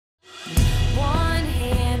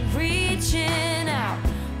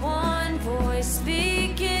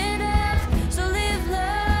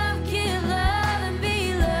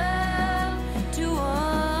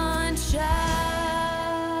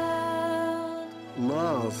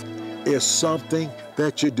Love is something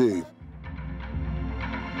that you do.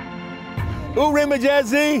 Urima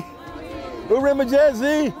Jazzy? Urima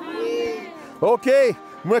Jazzy? Okay.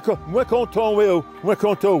 Mwen konton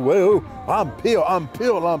weo. I'm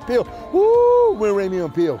peel. Woo, when Remy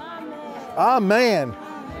on peel. Amen.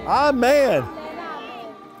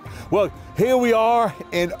 Well, here we are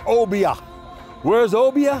in Obia. Where's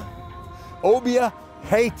Obia? Obia,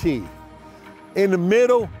 Haiti. In the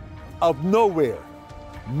middle of nowhere.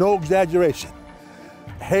 No exaggeration.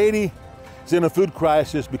 Haiti is in a food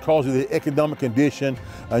crisis because of the economic condition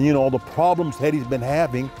and all the problems Haiti's been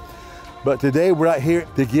having. But today we're out here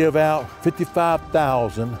to give out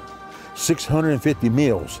 55,650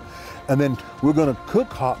 meals. And then we're gonna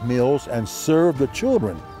cook hot meals and serve the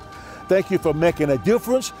children. Thank you for making a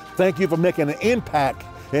difference. Thank you for making an impact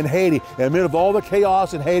in Haiti. In the middle of all the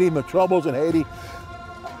chaos in Haiti, the troubles in Haiti,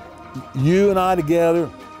 you and I together,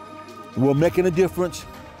 we're making a difference.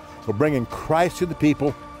 We're bringing Christ to the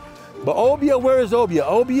people. But Obia, where is Obia?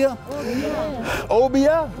 Obia?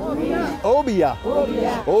 Obia?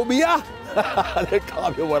 Obia? They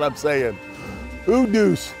call me what I'm saying.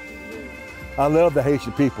 Deuce. I love the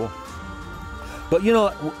Haitian people. But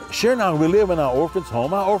Sharon and I, we live in our orphan's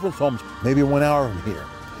home. Our orphan's home's maybe 1 hour from here.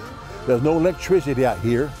 There's no electricity out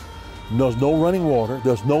here. There's no running water.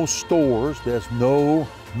 There's no stores. There's no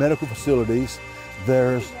medical facilities.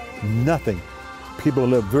 There's nothing. People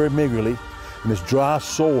live very meagerly in this dry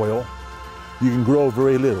soil. You can grow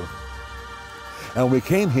very little. And we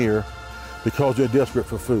came here because they're desperate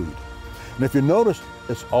for food. And if you notice,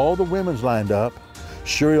 it's all the women's lined up.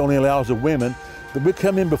 Sherry only allows the women, but we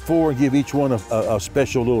come in before and give each one a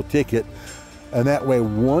special little ticket. And that way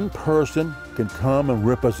one person can come and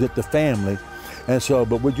represent the family. And so,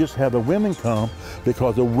 but we just have the women come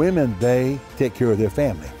because the women, they take care of their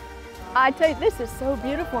family. I tell you, this is so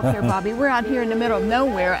beautiful here, Bobby. We're out here in the middle of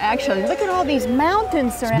nowhere, actually. Look at all these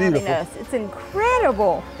mountains surrounding us. It's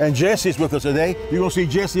incredible. And Jesse's with us today. You're gonna see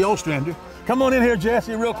Jesse Ostrander. Come on in here,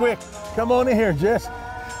 Jesse, real quick. Come on in here, Jesse.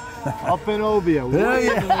 Up in Obia, way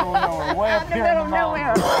in the middle of nowhere, way up here in the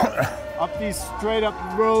mountains. Up these straight up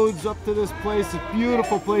roads up to this place. It's a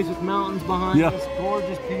beautiful place with mountains behind us,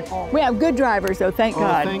 gorgeous people. We have good drivers, though, thank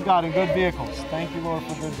God. Thank God, and good vehicles. Thank you, Lord,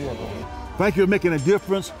 for good vehicles. Thank you for making a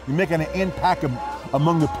difference. You're making an impact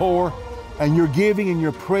among the poor, and your giving and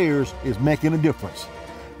your prayers is making a difference.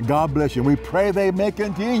 God bless you. We pray they may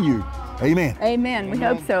continue. Amen. Amen. We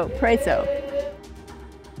hope so. Pray so.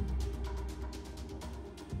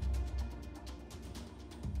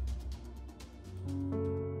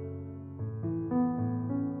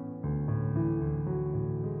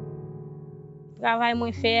 Travail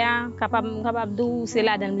moi fait capable dou c'est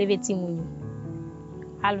là dans lever ti moun.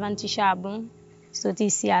 Al vendre ti charbon, sorti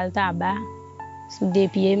ici al tabac sous deux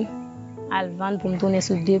pieds, al vendre pour me tourner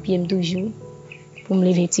sous deux pieds toujours pour me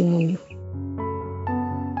lever ti moun.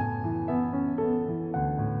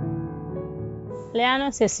 Les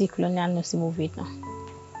annonces cyclone annonce mauvais temps.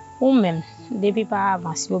 Ou même depuis par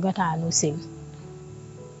avant si vous gata annoncer.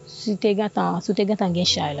 Si te gata gen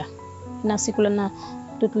chay là. Dans cyclone là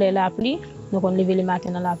toute la pluie, donc on lever le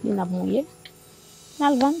matin dans la pluie n'a mouillé.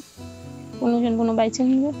 Al vendre pour nous jeunes pour nous bailler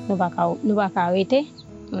nous pas arrêter.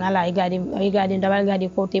 On a là regarder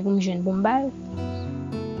côté pour nous jeunes pour me bailler.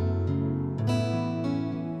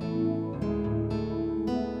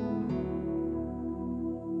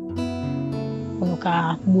 On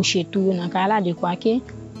a boucher tout dans cas là de quoi que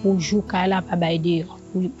pour jour cas là pas bailler dehors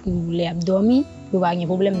pour les dormir, pour pas de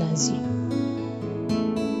problème dans yeux.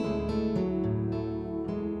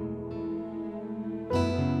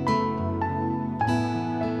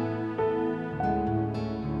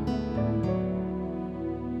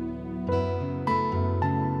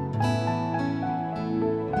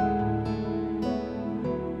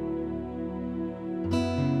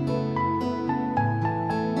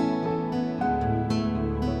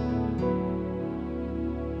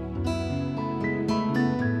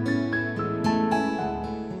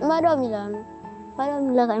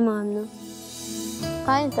 Padam la kay mamno.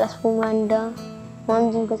 Kain transformanda.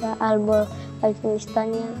 Mam jin ko sa albo ay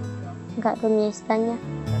istanya. Enggak punya istanya.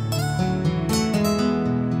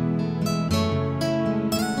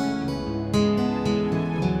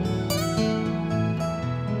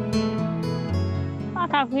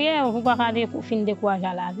 Prière, vous pas regarder pour fin de courage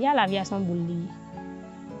à la vie à son boule.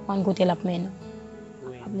 On côté la mène.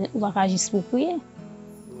 Vous pas juste pour prier.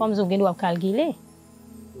 Comme vous doit calculer.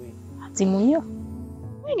 Ti moun yo.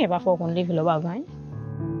 Mais pas faut qu'on lève le bagage.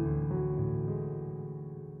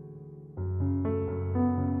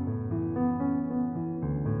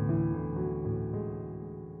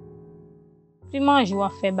 manger, ou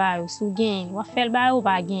faire bail, sous gain, ou faire bail ou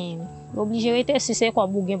pas gain. L'obligé était si c'est quoi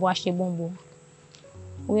pour gain pour acheter bonbon.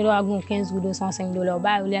 Ou il doit avoir 15 ou $205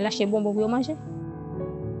 bail, ou il acheter bonbon pour manger.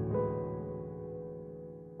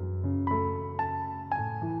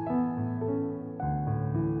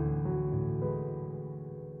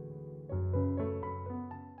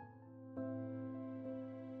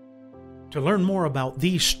 To learn more about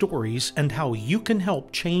these stories and how you can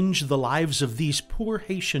help change the lives of these poor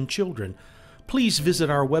Haitian children, please visit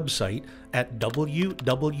our website at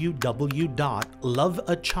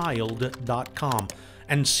www.loveachild.com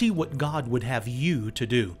and see what God would have you to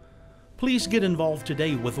do. Please get involved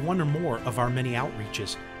today with one or more of our many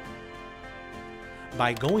outreaches.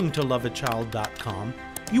 By going to loveachild.com,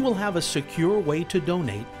 you will have a secure way to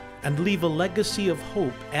donate and leave a legacy of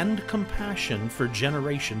hope and compassion for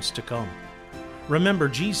generations to come. Remember,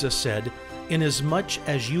 Jesus said, "Inasmuch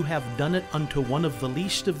as you have done it unto one of the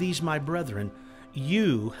least of these my brethren,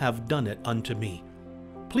 you have done it unto me."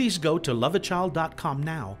 Please go to loveachild.com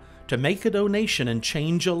now to make a donation and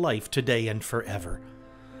change a life today and forever.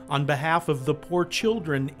 On behalf of the poor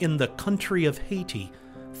children in the country of Haiti,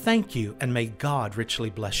 thank you, and may God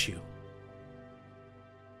richly bless you.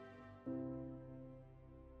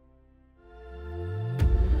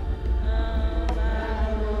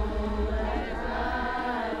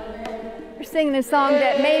 We're singing a song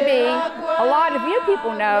that maybe a lot of you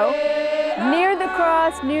people know, "Near the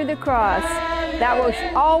cross, near the cross." That will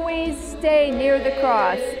always stay near the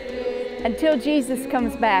cross until Jesus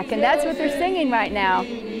comes back. And that's what they're singing right now.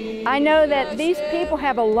 I know that these people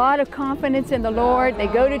have a lot of confidence in the Lord. They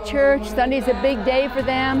go to church. Sunday's a big day for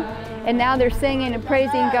them. And now they're singing and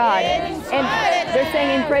praising God. And they're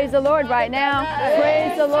singing "Praise the Lord" right now.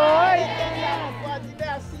 Praise the Lord.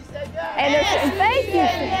 And they're saying, thank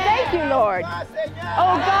you, Lord.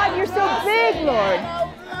 Oh God, you're so big, Lord.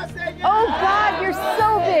 Oh God, you're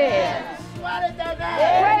so big.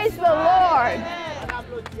 Praise the Lord.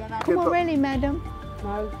 Comment really, madam?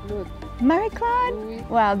 Mary Claude?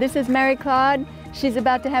 Wow, this is Mary Claude. She's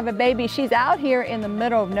about to have a baby. She's out here in the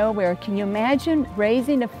middle of nowhere. Can you imagine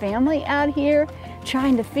raising a family out here,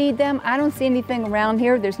 trying to feed them? I don't see anything around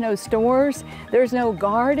here. There's no stores. There's no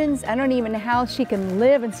gardens. I don't even know how she can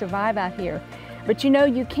live and survive out here. But you know,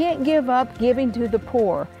 you can't give up giving to the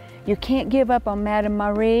poor. You can't give up on Madame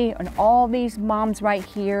Marie and all these moms right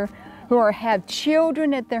here who have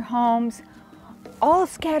children at their homes, all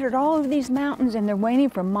scattered all over these mountains, and they're waiting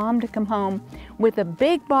for Mom to come home with a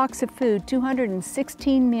big box of food,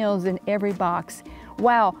 216 meals in every box.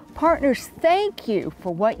 Wow, partners, thank you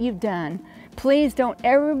for what you've done. Please don't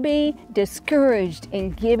ever be discouraged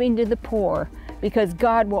in giving to the poor, because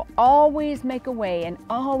God will always make a way and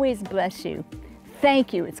always bless you.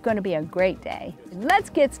 Thank you. It's going to be a great day.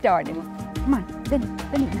 Let's get started. Come on, Benny.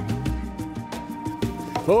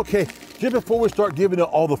 Okay, just before we start giving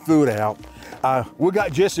all the food out, we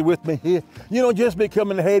got Jesse with me here. You know, Jesse's been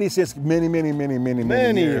coming to Haiti since many years.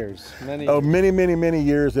 Many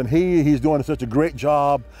years, and he's doing such a great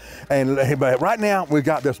job. And but right now we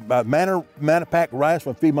got this manna packed rice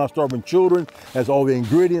from Feed My Starving Children. Has all the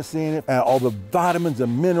ingredients in it, all the vitamins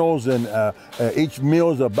and minerals, and each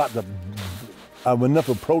meal is about enough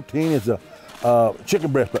of protein as a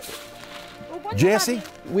chicken breast. But Jesse?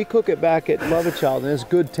 We cook it back at Love a Child, and it's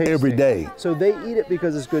good tasting. Every day. So they eat it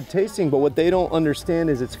because it's good tasting, but what they don't understand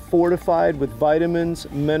is it's fortified with vitamins,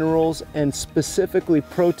 minerals, and specifically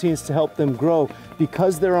proteins to help them grow.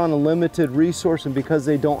 Because they're on a limited resource and because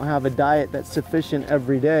they don't have a diet that's sufficient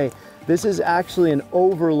every day, this is actually an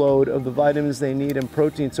overload of the vitamins they need and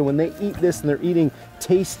protein. So when they eat this and they're eating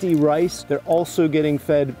tasty rice, they're also getting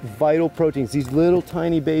fed vital proteins. These little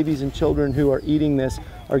tiny babies and children who are eating this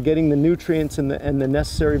are getting the nutrients and the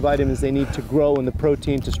necessary vitamins they need to grow and the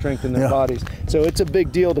protein to strengthen their bodies. So it's a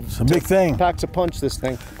big deal. It's a big thing. Packs a punch, this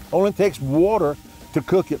thing. Only takes water to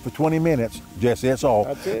cook it for 20 minutes, Jesse, that's all.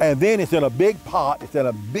 That's it. And then it's in a big pot.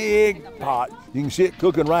 You can see it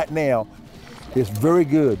cooking right now. It's very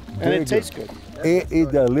good. And it tastes good. It is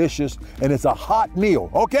delicious, and it's a hot meal.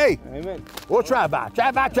 Okay. Amen. We'll try by.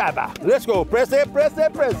 Let's go. Press it.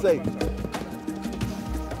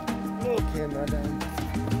 Okay, madam.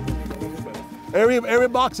 Every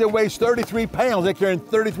box that weighs 33 pounds, they're carrying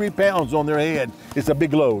 33 pounds on their head. It's a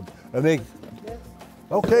big load. And they,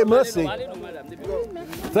 okay, Mercy.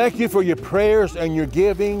 Thank you for your prayers and your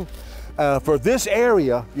giving. For this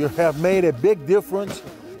area, you have made a big difference.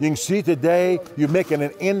 You can see today, you're making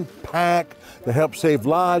an impact to help save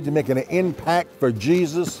lives. You're making an impact for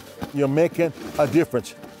Jesus. You're making a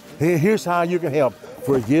difference. Here's how you can help.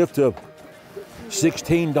 For a gift of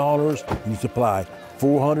 $16, you supply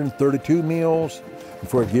 432 meals.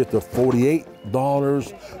 For a gift of $48,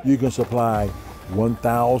 you can supply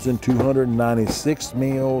 1,296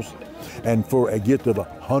 meals. And for a gift of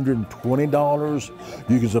 $120,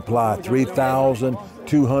 you can supply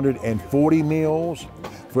 3,240 meals.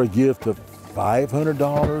 For a gift of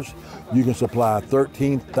 $500, you can supply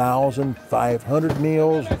 13,500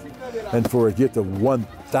 meals. And for a gift of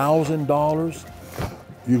 $1,000,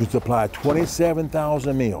 you can supply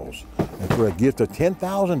 27,000 meals. And for a gift of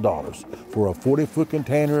 $10,000 for a 40-foot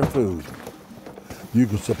container of food, you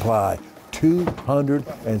can supply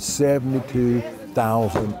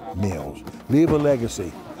 272,000 meals. Leave a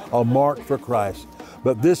legacy, a mark for Christ.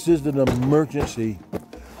 But this is an emergency.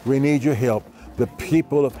 We need your help. The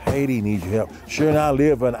people of Haiti need your help. Sure, and I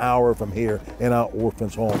live an hour from here in our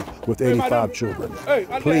orphan's home with 85 children.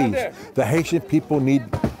 Please, the Haitian people need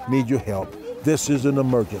your help. This is an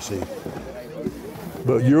emergency.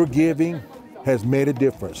 But your giving has made a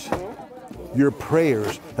difference. Your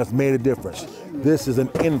prayers have made a difference. This is an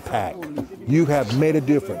impact. You have made a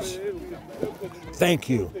difference. Thank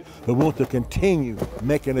you. We want to continue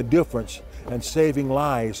making a difference and saving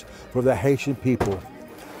lives for the Haitian people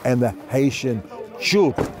and the Haitian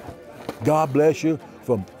children. God bless you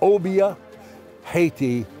from Obia,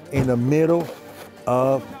 Haiti, in the middle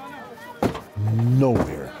of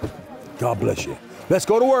nowhere. God bless you. Let's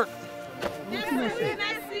go to work.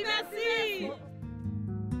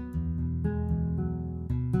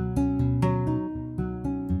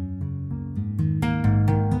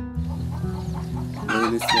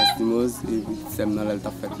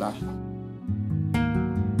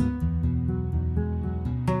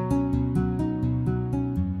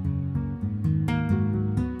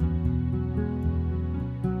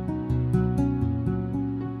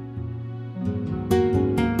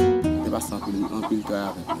 En pile toi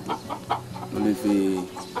avec. On le fait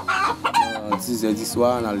 10h du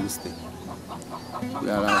soir dans le listé. Il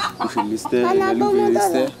y a la couche de listé, la lever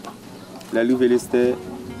listé. La lever listé,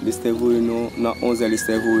 listé vous non dans 11h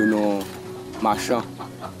listé vous non marchand.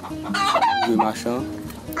 Le marchand.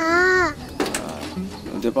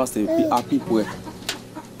 On dépense puis à peu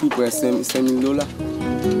près $5,000.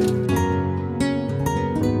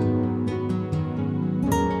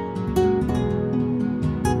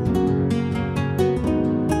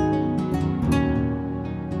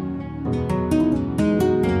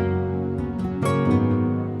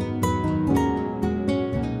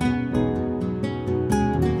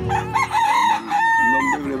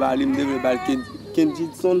 Je devrais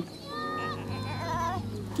Kendidson.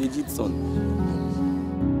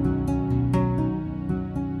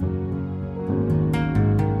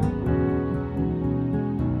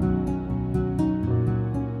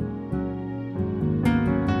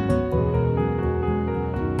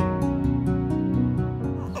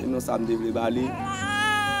 Sinon ça me devrait aller.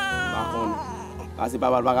 Par contre, parce que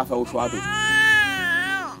papa va faire au choix tout.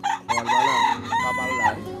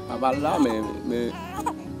 Papa là mais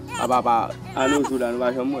papa, à nos jours, nous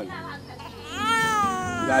va jamais.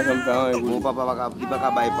 Nous va jamais faire un boulot. Papa va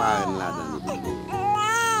pas bailler par là.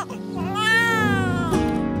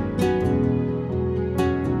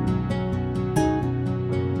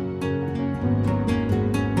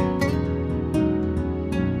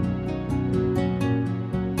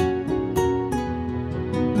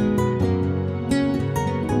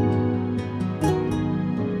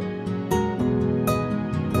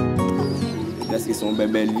 Qui sont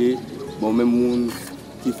bébés, bon même monde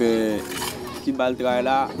qui bat le travail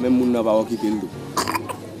là, même monde n'a pas occupé le dos.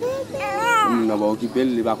 Monde n'a pas occupé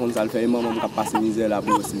le, par contre ça le fait maman qui passe misère là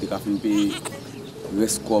pour essayer de faire payer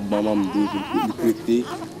reste quoi maman pour prêter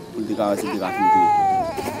pour de faire payer.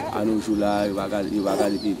 À nos jours là, il va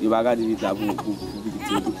garder vite là pour tout.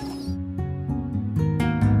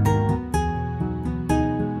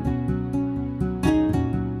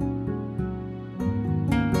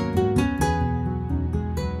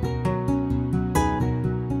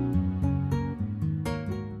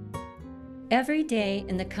 Every day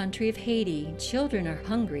in the country of Haiti, children are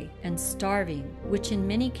hungry and starving, which in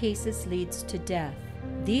many cases leads to death.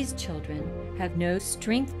 These children have no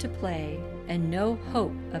strength to play and no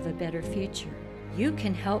hope of a better future. You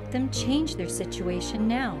can help them change their situation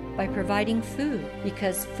now by providing food,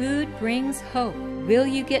 because food brings hope. Will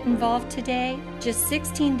you get involved today? Just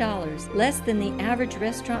 $16, less than the average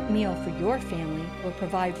restaurant meal for your family, will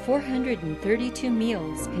provide 432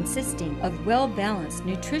 meals consisting of well-balanced,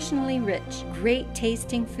 nutritionally rich,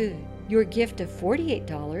 great-tasting food. Your gift of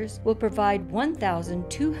 $48 will provide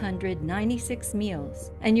 1,296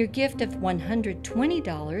 meals, and your gift of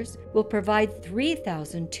 $120 will provide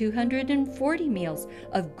 3,240 meals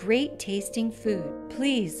of great tasting food.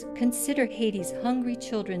 Please consider Haiti's hungry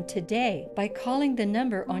children today by calling the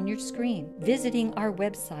number on your screen, visiting our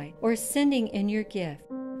website, or sending in your gift.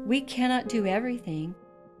 We cannot do everything,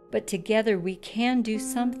 but together we can do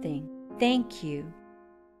something. Thank you.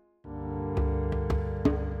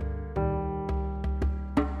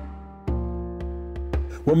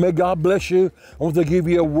 Well, may God bless you. I want to give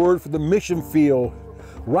you a word for the mission field.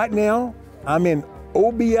 Right now, I'm in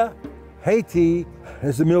Obia, Haiti.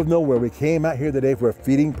 It's the middle of nowhere. We came out here today for a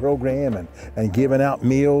feeding program and giving out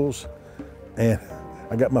meals. And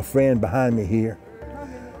I got my friend behind me here.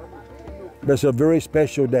 But it's a very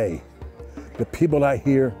special day. The people out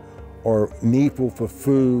here are needful for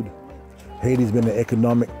food. Haiti's been in an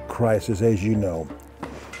economic crisis, as you know.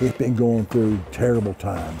 It's been going through terrible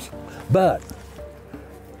times. But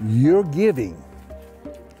your giving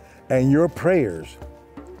and your prayers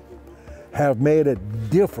have made a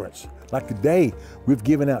difference. Like today, we've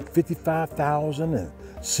given out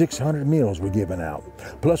 55,600 meals we're giving out.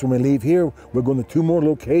 Plus, when we leave here, we're going to 2 more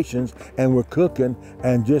locations and we're cooking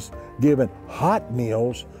and just giving hot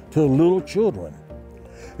meals to little children.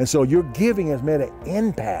 And so your giving has made an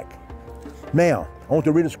impact. Now, I want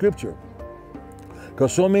to read a scripture,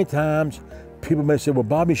 because so many times people may say, well,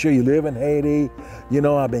 Bobby, sure you live in Haiti. You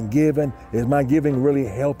know, I've been giving. Is my giving really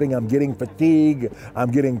helping? I'm getting fatigued.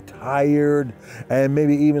 I'm getting tired. And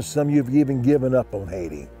maybe even some of you have even given up on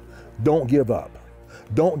Haiti. Don't give up.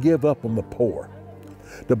 Don't give up on the poor.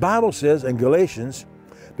 The Bible says in Galatians,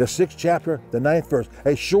 the 6th chapter, the 9th verse,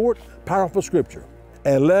 a short, powerful scripture.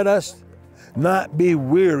 And let us not be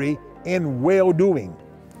weary in well-doing.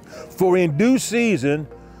 For in due season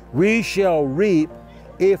we shall reap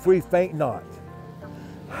if we faint not.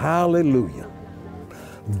 Hallelujah.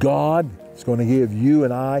 God is going to give you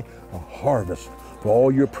and I a harvest for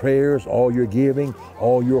all your prayers, all your giving,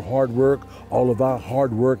 all your hard work, all of our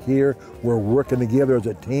hard work here. We're working together as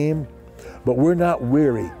a team, but we're not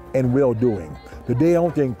weary in well-doing. Today I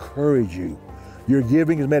want to encourage you. Your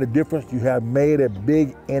giving has made a difference. You have made a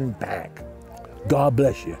big impact. God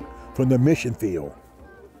bless you from the mission field.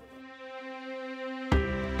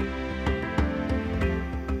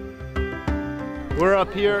 We're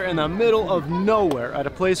up here in the middle of nowhere at a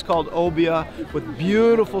place called Obia with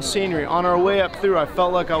beautiful scenery. On our way up through, I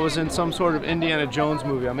felt like I was in some sort of Indiana Jones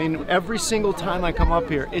movie. I mean, every single time I come up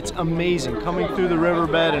here, it's amazing. Coming through the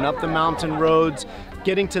riverbed and up the mountain roads,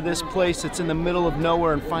 getting to this place that's in the middle of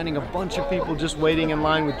nowhere and finding a bunch of people just waiting in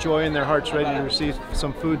line with joy in their hearts ready to receive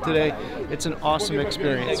some food today. It's an awesome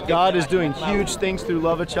experience. God is doing huge things through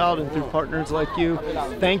Love a Child and through partners like you.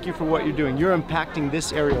 Thank you for what you're doing. You're impacting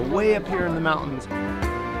this area way up here in the mountains.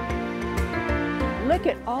 Look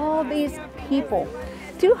at all these people.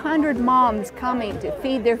 200 moms coming to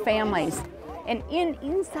feed their families. And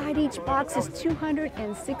inside each box is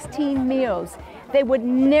 216 meals. They would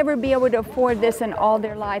never be able to afford this in all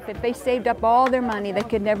their life. If they saved up all their money, they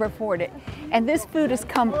could never afford it. And this food has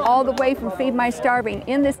come all the way from Feed My Starving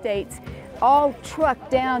in the States, all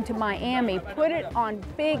trucked down to Miami, put it on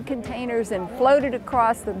big containers and floated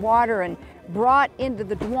across the water and brought into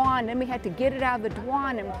the Douane. Then we had to get it out of the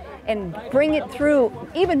Douane and bring it through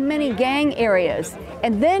even many gang areas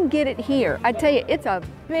and then get it here. I tell you, it's a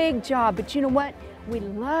big job, but you know what? We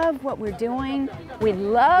love what we're doing. We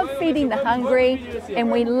love feeding the hungry,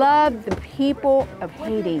 and we love the people of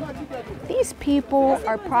Haiti. These people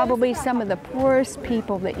are probably some of the poorest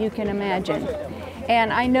people that you can imagine.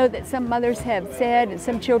 And I know that some mothers have said, and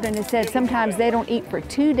some children have said, sometimes they don't eat for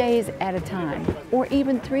 2 days at a time, or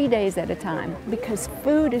even 3 days at a time, because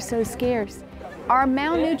food is so scarce. Our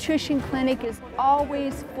malnutrition clinic is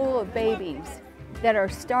always full of babies that are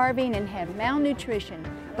starving and have malnutrition.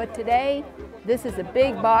 But today, this is a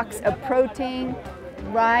big box of protein,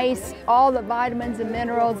 rice, all the vitamins and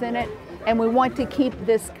minerals in it, and we want to keep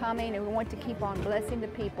this coming, and we want to keep on blessing the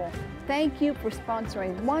people. Thank you for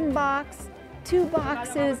sponsoring 1 box, 2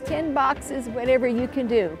 boxes, 10 boxes, whatever you can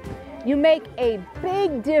do. You make a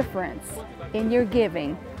big difference in your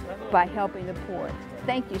giving by helping the poor.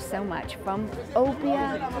 Thank you so much from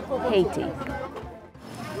Obia, Haiti.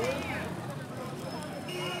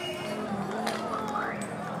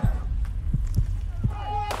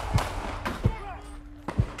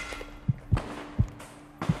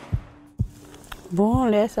 Bon,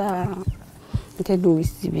 laisse à te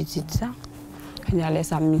douce petit ça. On a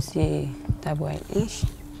laissé à monsieur d'abord ish.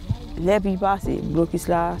 Les puis passer blocus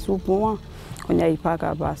là sous pont. On a pas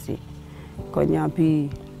qu'à passer. Qu'on y a puis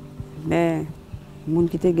mais Moun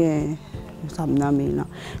qui te gen ça me nan men.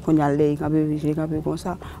 Quand y a les campé comme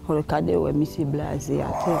ça, on le cadre ouais monsieur blasé à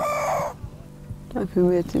terre. Tant que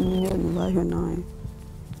ouais tu million nous va je nan.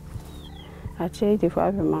 A terre des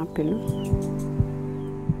fois vraiment pile.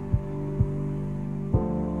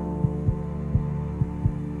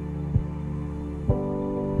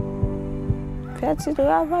 Fait du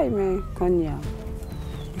travail mais quand y a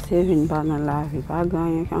c'est une pas dans la vie pas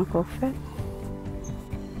gagner encore fait.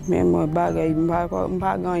 Mais moi bagay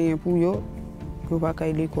pas gagner pour yo pour pas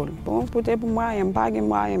aller l'école. Bon peut-être pour moi y a pas gagner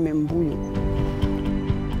moyen même pour yo.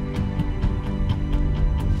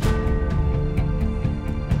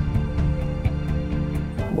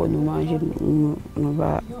 Bon nous manger nous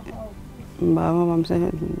va maman ça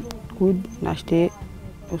good acheter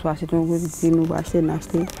soit c'est un good si nous va acheter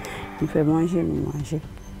acheter nous fait manger nous manger.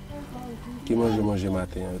 Qui manger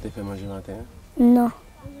matin? Tu fait manger matin? Non.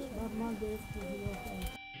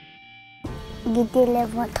 Guider les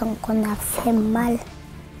ventres qu'on a fait mal.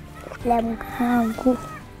 Les grands goûts.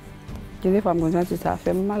 Des fois, ça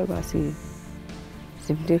fait mal parce que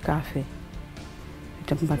c'est du café.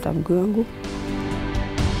 Tu n'as pas de grand goût.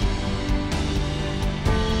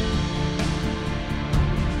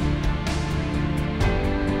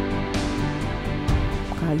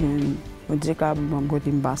 Je dis que je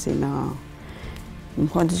vais passer dans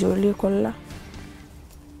l'école là.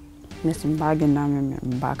 Mais si je ne suis pas capable, je ne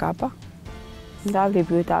suis pas capable. Je vais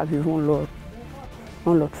vivre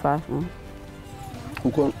de l'autre façon.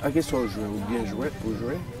 À quelle sorte jouer ou bien jouer pour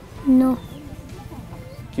jouer? Non.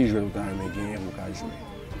 Qui joue ou gagner ou jouer?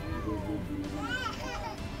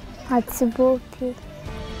 À Tibouti.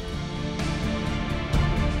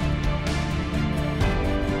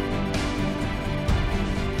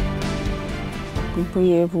 Je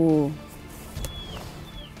prie pour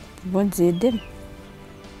bon Dieu aider.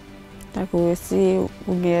 D'accord, si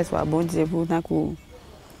vous avez soit bon Dieu pour d'accord.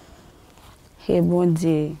 Et bon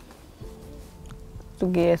Dieu. Tu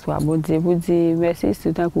avez soit bon Dieu pour dire merci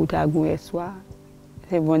si tu as coup ta goué soit.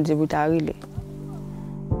 C'est bon Dieu pour t'arriver.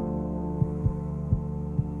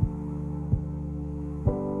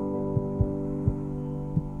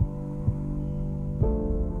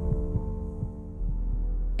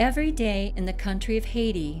 Every day in the country of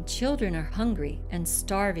Haiti, children are hungry and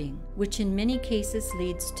starving, which in many cases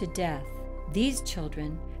leads to death. These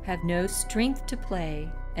children have no strength to play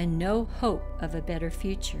and no hope of a better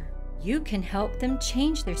future. You can help them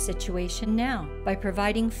change their situation now by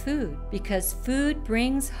providing food, because food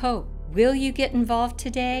brings hope. Will you get involved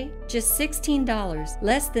today? Just $16,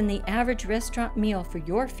 less than the average restaurant meal for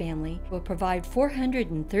your family, will provide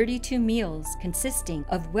 432 meals consisting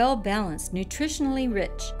of well-balanced, nutritionally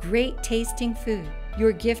rich, great-tasting food.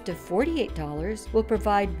 Your gift of $48 will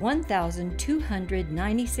provide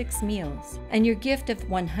 1,296 meals, and your gift of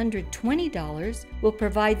 $120 will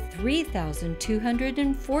provide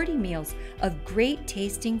 3,240 meals of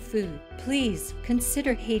great-tasting food. Please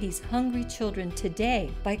consider Haiti's hungry children today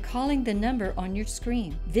by calling the number on your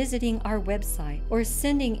screen, visiting our website, or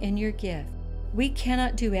sending in your gift. We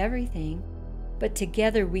cannot do everything, but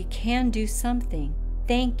together we can do something.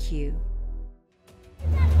 Thank you.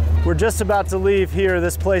 We're just about to leave here,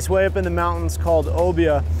 this place way up in the mountains called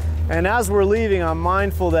Obia. And as we're leaving, I'm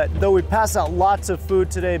mindful that though we pass out lots of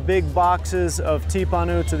food today, big boxes of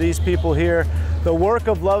tipanu to these people here, the work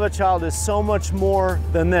of Love a Child is so much more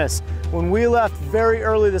than this. When we left very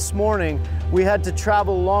early this morning, we had to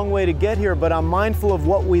travel a long way to get here, but I'm mindful of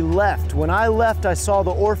what we left. When I left, I saw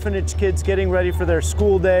the orphanage kids getting ready for their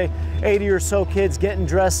school day, 80 or so kids getting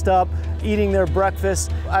dressed up, eating their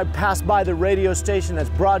breakfast. I passed by the radio station that's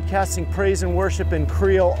broadcasting praise and worship in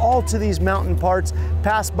Creole, all to these mountain parts,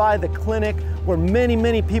 passed by the clinic where many,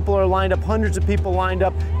 many people are lined up, hundreds of people lined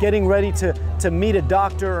up, getting ready to meet a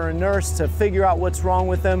doctor or a nurse to figure out what's wrong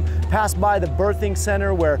with them. Passed by the birthing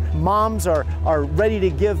center where moms are ready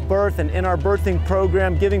to give birth, and in our birthing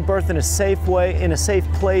program, giving birth in a safe way, in a safe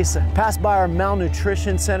place. Passed by our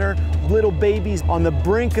malnutrition center, little babies on the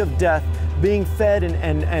brink of death, being fed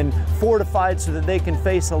and fortified so that they can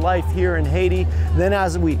face a life here in Haiti. Then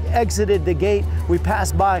as we exited the gate, we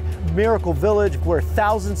passed by Miracle Village where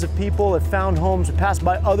thousands of people have found homes. We passed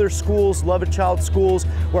by other schools, Love a Child schools,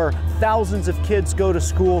 where thousands of kids go to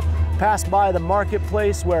school. Passed by the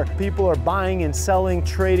marketplace where people are buying and selling,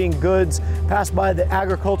 trading goods. Passed by the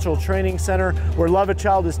agricultural training center where Love a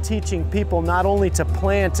Child is teaching people not only to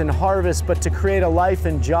plant and harvest, but to create a life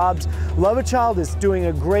and jobs. Love a Child is doing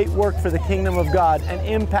a great work for the kingdom of God and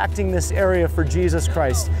impacting this area for Jesus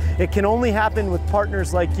Christ. It can only happen with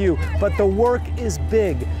partners like you, but the work is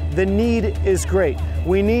big. The need is great.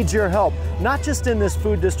 We need your help, not just in this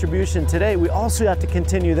food distribution today. We also have to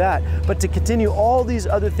continue that, but to continue all these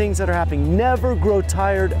other things that are happening. Never grow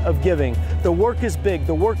tired of giving. The work is big,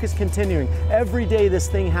 the work is continuing. Every day this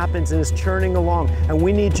thing happens and is churning along, and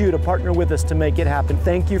we need you to partner with us to make it happen.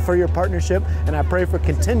 Thank you for your partnership, and I pray for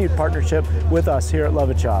continued partnership with us here at Love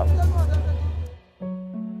a Child.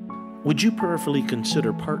 Would you prayerfully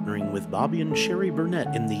consider partnering with Bobby and Sherry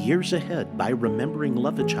Burnett in the years ahead by remembering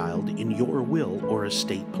Love a Child in your will or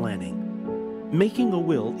estate planning? Making a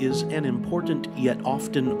will is an important yet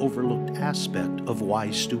often overlooked aspect of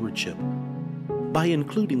wise stewardship. By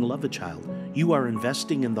including Love a Child, you are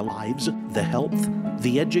investing in the lives, the health,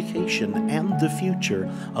 the education, and the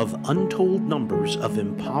future of untold numbers of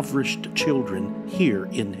impoverished children here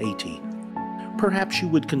in Haiti. Perhaps you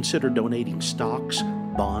would consider donating stocks,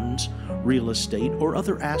 bonds, real estate, or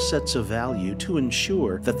other assets of value to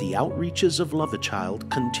ensure that the outreaches of Love a Child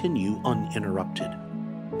continue uninterrupted.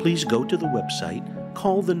 Please go to the website,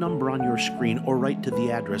 call the number on your screen, or write to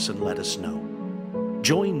the address and let us know.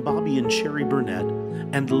 Join Bobby and Sherry Burnett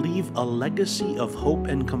and leave a legacy of hope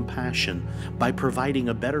and compassion by providing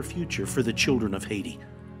a better future for the children of Haiti.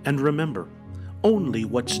 And remember, only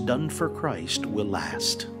what's done for Christ will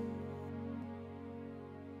last.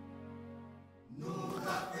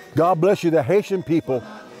 God bless you. The Haitian people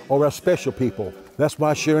are a special people. That's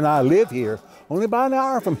why Sherry and I live here, only about an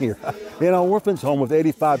hour from here, in an orphan's home with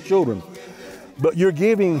 85 children. But your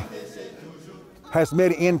giving has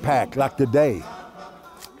made an impact, like today.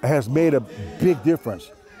 It has made a big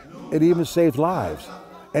difference. It even saves lives,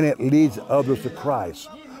 and it leads others to Christ.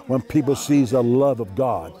 When people see the love of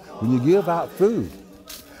God, when you give out food,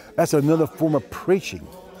 that's another form of preaching.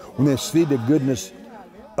 When they see the goodness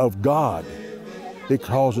of God, it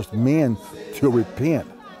causes men to repent,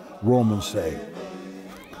 Romans say.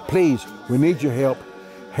 Please, we need your help.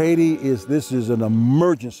 Haiti this is an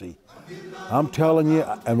emergency. I'm telling you,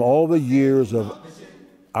 in all the years of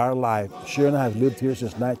our life, Sherry and I have lived here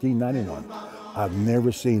since 1991. I've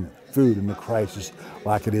never seen food in the crisis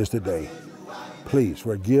like it is today. Please,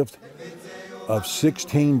 for a gift of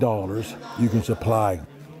 $16, you can supply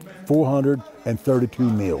 432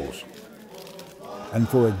 meals. And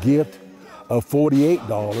for a gift of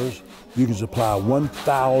 $48, you can supply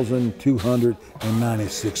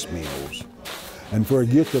 1,296 meals. And for a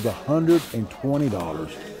gift of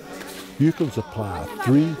 $120, you can supply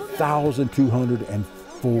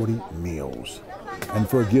 3,240 meals. And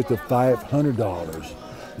for a gift of $500,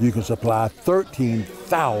 you can supply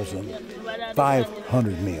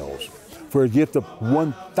 13,500 meals. For a gift of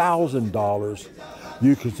 $1,000,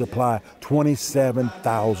 you can supply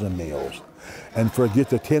 27,000 meals. And for a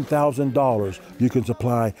gift of $10,000, you can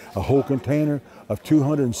supply a whole container of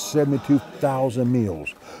 272,000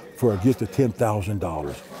 meals for a gift of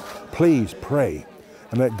 $10,000. Please pray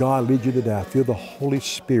and let God lead you today. I feel the Holy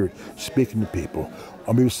Spirit speaking to people.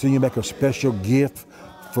 I'm going to see you make a special gift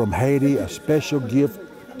from Haiti, a special gift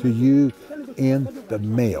to you in the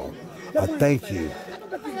mail. I thank you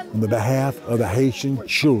on the behalf of the Haitian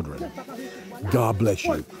children. God bless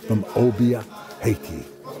you from Obia, Haiti.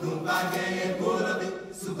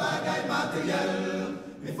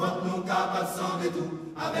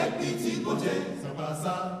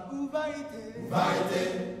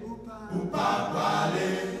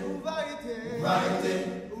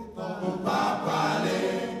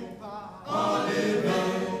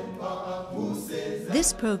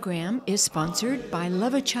 This program is sponsored by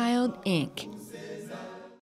Love a Child, Inc.